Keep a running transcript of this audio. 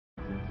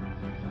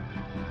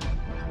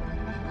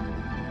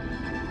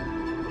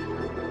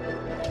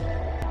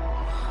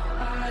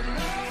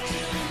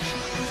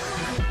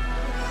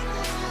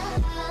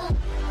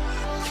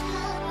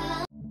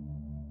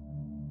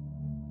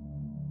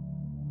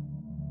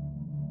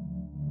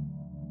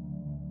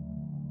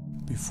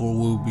Before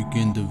we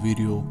begin the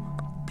video,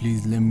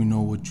 please let me know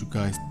what you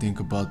guys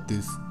think about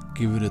this.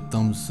 Give it a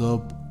thumbs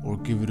up or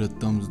give it a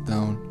thumbs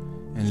down,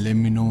 and let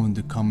me know in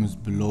the comments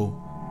below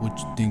what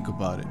you think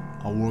about it.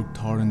 I worked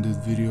hard on this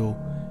video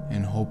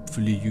and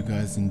hopefully you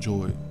guys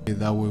enjoy it.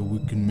 That way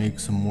we can make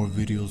some more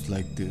videos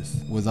like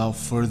this. Without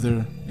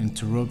further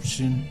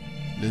interruption,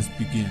 let's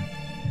begin.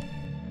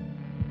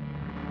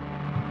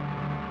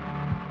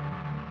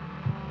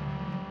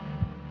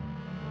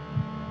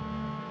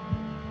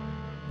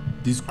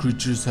 These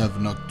creatures have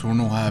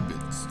nocturnal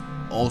habits.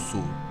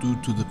 Also, due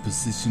to the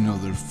position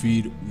of their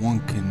feet,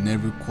 one can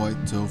never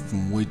quite tell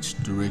from which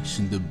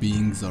direction the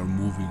beings are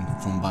moving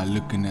from by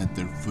looking at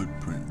their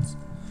footprints.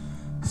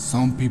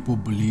 Some people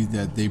believe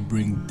that they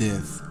bring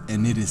death,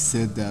 and it is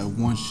said that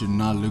one should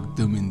not look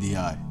them in the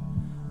eye.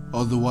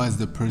 Otherwise,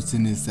 the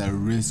person is at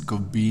risk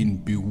of being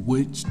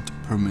bewitched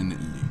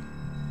permanently.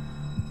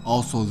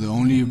 Also, the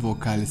only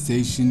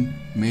vocalization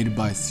made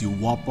by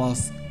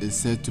Ciguapas is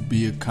said to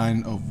be a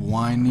kind of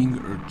whining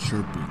or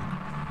chirping.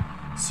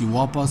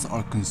 Ciguapas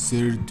are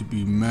considered to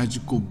be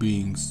magical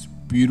beings,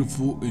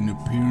 beautiful in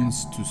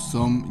appearance to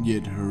some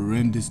yet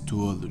horrendous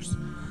to others.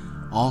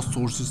 All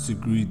sources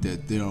agree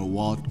that they are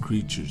wild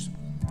creatures.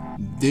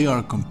 They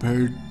are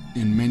compared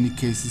in many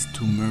cases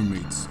to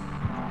mermaids,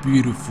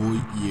 beautiful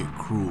yet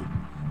cruel,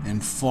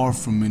 and far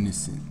from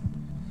innocent.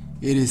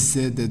 It is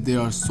said that they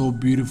are so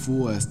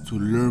beautiful as to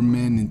lure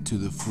men into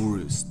the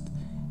forest.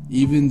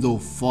 Even though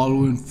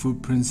following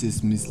footprints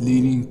is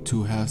misleading,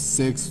 to have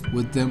sex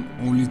with them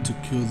only to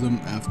kill them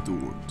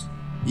afterwards.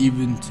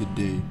 Even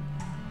today,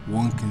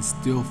 one can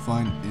still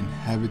find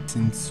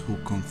inhabitants who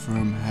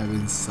confirm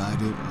having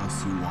sighted a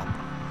Ciguapa.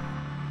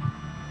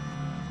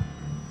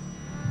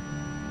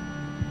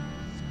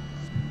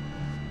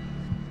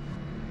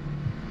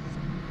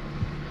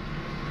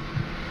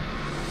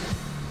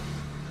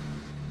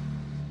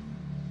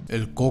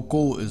 El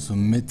Coco is a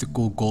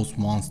mythical ghost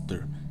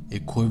monster,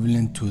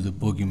 equivalent to the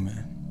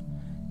boogeyman.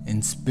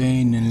 In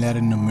Spain and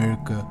Latin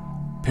America,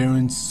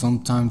 parents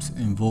sometimes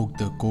invoke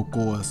the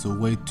Coco as a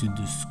way to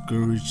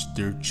discourage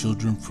their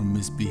children from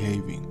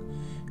misbehaving.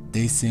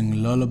 They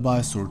sing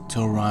lullabies or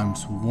tell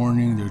rhymes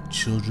warning their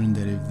children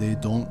that if they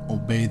don't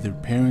obey their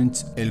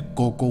parents, El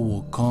Coco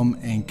will come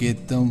and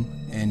get them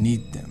and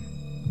eat them.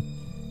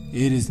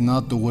 It is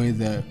not the way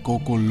that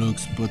Coco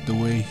looks, but the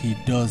way he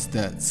does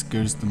that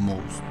scares the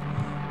most.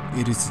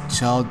 It is a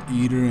child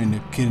eater and a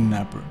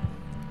kidnapper.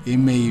 It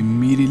may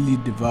immediately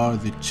devour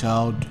the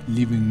child,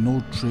 leaving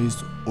no trace,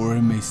 or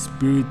it may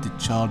spirit the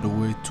child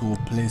away to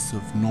a place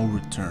of no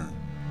return.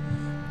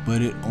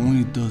 But it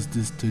only does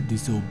this to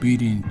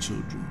disobedient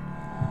children.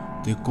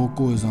 The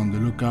Coco is on the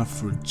lookout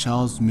for a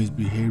child's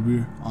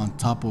misbehavior on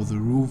top of the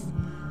roof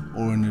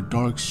or in a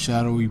dark,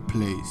 shadowy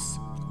place.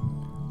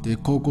 The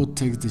Coco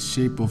takes the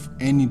shape of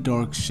any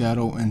dark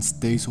shadow and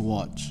stays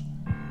watch.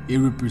 It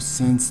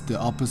represents the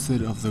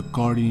opposite of the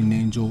guardian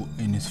angel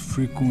and is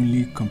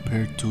frequently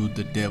compared to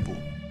the devil.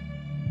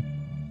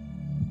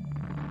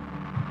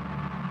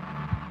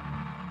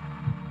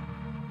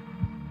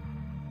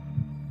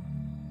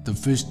 The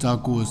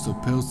Pishtaco is a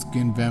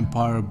pale-skinned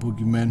vampire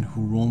boogeyman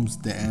who roams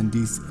the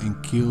Andes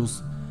and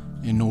kills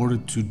in order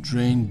to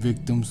drain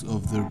victims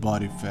of their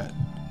body fat.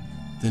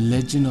 The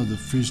legend of the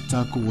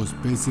Pishtaco was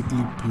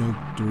basically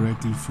plucked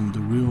directly from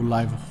the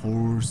real-life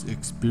horrors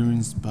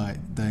experienced by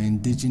the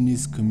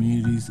indigenous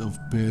communities of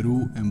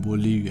Peru and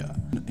Bolivia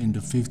in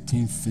the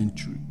 15th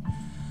century.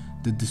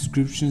 The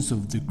descriptions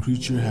of the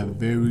creature have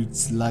varied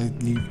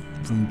slightly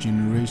from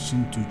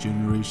generation to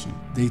generation.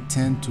 They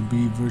tend to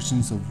be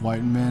versions of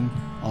white men,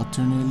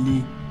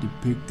 alternately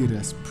depicted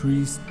as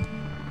priests,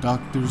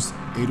 doctors,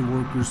 aid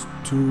workers,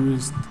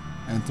 tourists,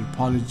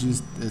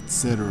 anthropologists,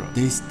 etc.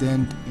 They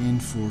stand in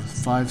for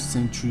 5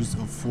 centuries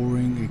of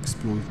foreign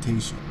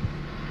exploitation.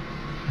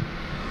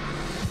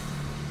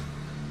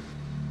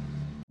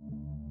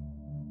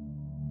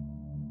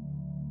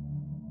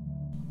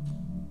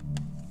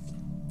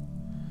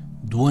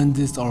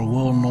 Duendes are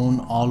well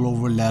known all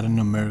over Latin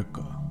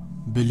America.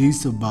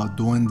 Beliefs about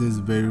duendes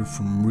vary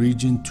from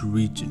region to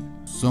region.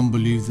 Some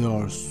believe they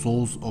are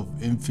souls of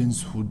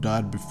infants who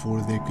died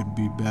before they could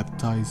be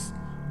baptized.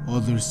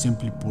 Others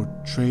simply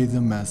portray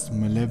them as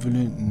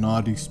malevolent,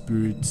 naughty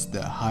spirits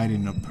that hide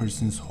in a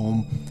person's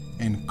home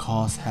and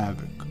cause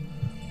havoc.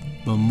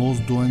 But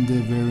most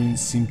duende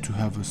variants seem to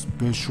have a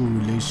special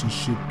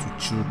relationship to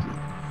children,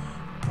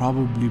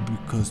 probably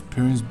because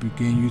parents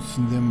began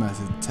using them as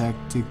a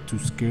tactic to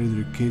scare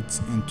their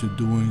kids into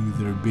doing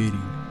their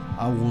bidding.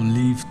 I will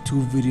leave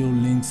 2 video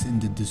links in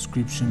the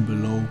description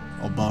below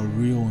about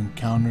real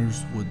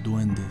encounters with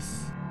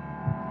duendes.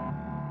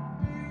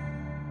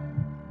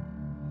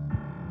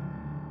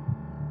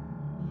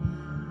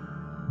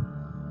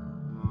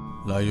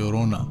 La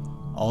Llorona.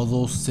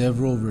 Although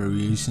several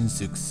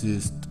variations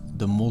exist,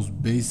 the most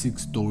basic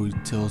story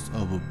tells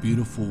of a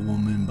beautiful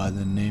woman by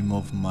the name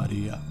of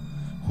Maria,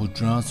 who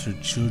drowns her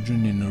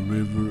children in a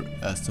river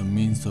as a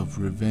means of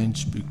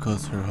revenge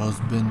because her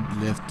husband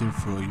left her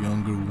for a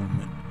younger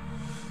woman.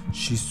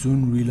 She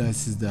soon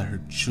realizes that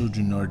her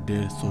children are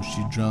dead, so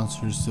she drowns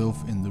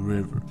herself in the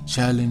river.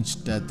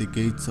 Challenged at the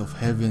gates of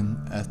heaven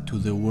as to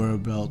the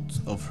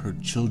whereabouts of her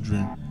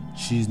children,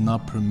 she is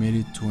not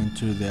permitted to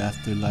enter the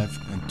afterlife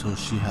until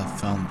she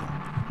has found them.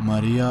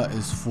 Maria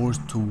is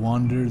forced to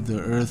wander the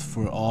earth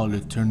for all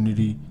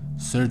eternity,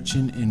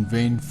 searching in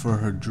vain for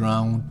her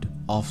drowned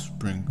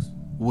offsprings,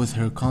 with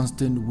her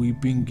constant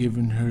weeping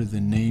giving her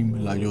the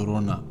name La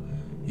Llorona,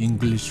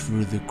 English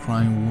for the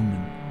crying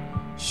woman.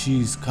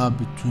 She is caught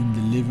between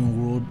the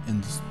living world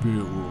and the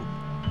spirit world.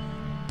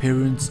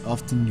 Parents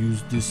often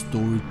use this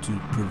story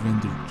to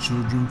prevent their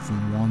children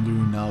from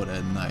wandering out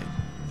at night.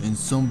 In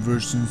some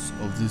versions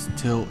of this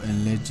tale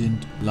and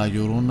legend, La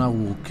Llorona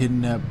will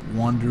kidnap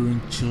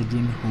wandering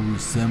children who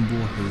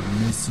resemble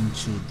her missing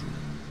children,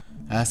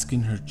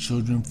 asking her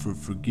children for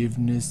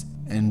forgiveness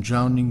and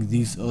drowning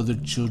these other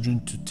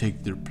children to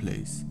take their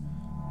place.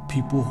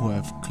 People who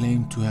have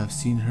claimed to have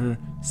seen her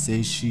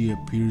say she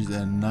appears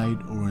at night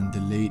or in the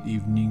late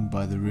evening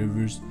by the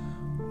rivers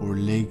or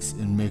lakes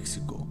in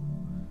Mexico.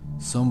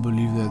 Some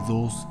believe that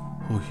those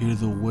who hear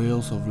the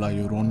wails of La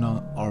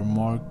Llorona are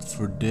marked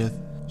for death.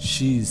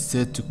 She is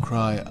said to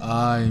cry,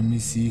 "Ay,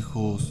 mis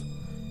hijos,"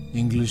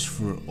 English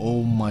for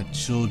 "Oh, my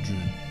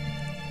children."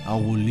 I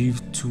will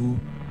leave 2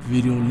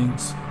 video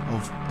links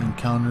of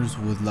encounters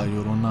with La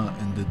Llorona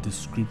in the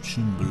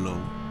description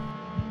below.